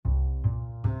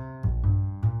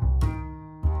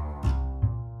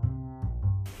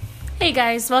Hey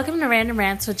guys, welcome to Random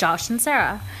Rants with Josh and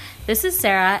Sarah. This is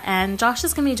Sarah, and Josh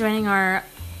is going to be joining our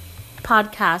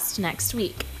podcast next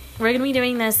week. We're going to be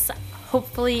doing this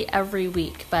hopefully every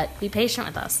week, but be patient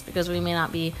with us because we may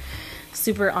not be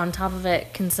super on top of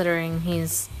it considering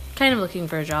he's kind of looking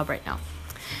for a job right now.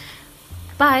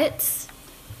 But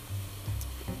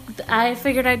I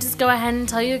figured I'd just go ahead and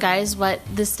tell you guys what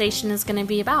this station is going to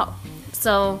be about.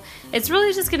 So it's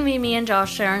really just going to be me and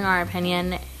Josh sharing our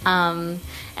opinion,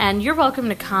 and you're welcome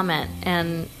to comment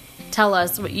and tell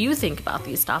us what you think about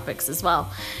these topics as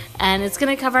well. And it's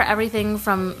going to cover everything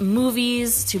from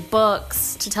movies to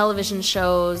books to television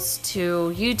shows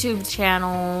to YouTube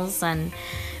channels and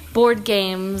board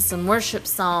games and worship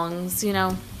songs,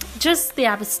 just the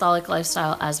apostolic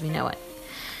lifestyle as we know it.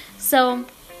 So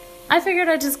I figured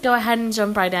I'd just go ahead and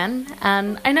jump right in.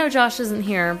 And I know Josh isn't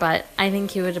here, but I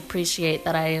think he would appreciate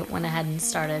that I went ahead and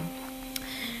started.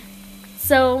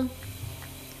 So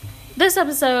this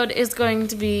episode is going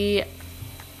to be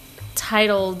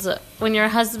titled, When Your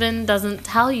Husband Doesn't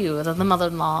Tell You That the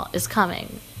Mother-in-Law is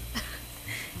Coming.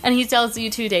 And he tells you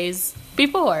 2 days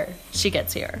before she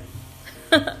gets here.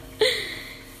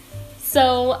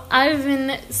 So I've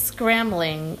been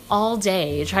scrambling all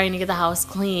day trying to get the house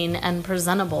clean and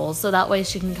presentable so that way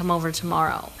she can come over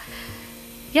tomorrow.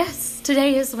 Yes,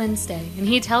 today is Wednesday, and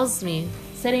he tells me,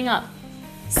 sitting up,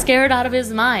 scared out of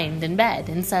his mind in bed,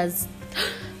 and says,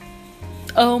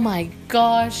 "Oh my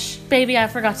gosh, baby, I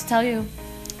forgot to tell you.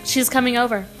 She's coming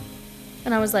over."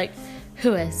 And I was like,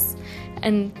 "Who is?"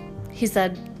 And he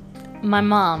said, "My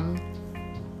mom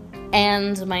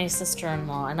and my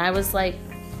sister-in-law." And I was like,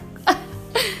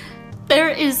 there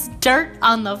is dirt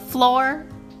on the floor.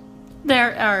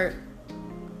 There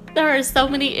are so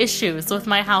many issues with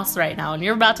my house right now, and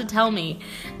you're about to tell me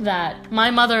that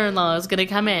my mother-in-law is going to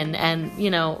come in and,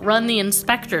 run the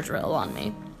inspector drill on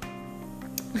me.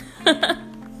 At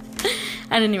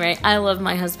any rate, I love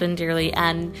my husband dearly,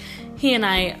 and he and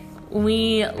I,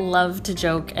 we love to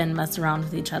joke and mess around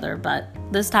with each other, but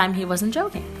this time he wasn't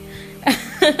joking.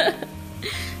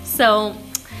 So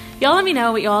y'all let me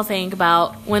know what y'all think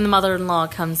about when the mother-in-law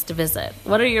comes to visit.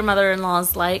 What are your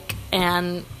mother-in-laws like,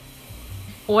 and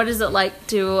what is it like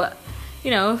to,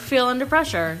 feel under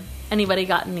pressure? Anybody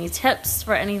got any tips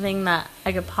for anything that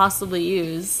I could possibly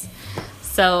use?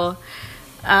 So,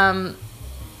 y'all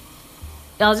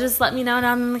just let me know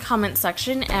down in the comment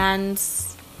section, and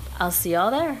I'll see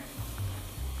y'all there.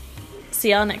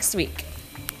 See y'all next week.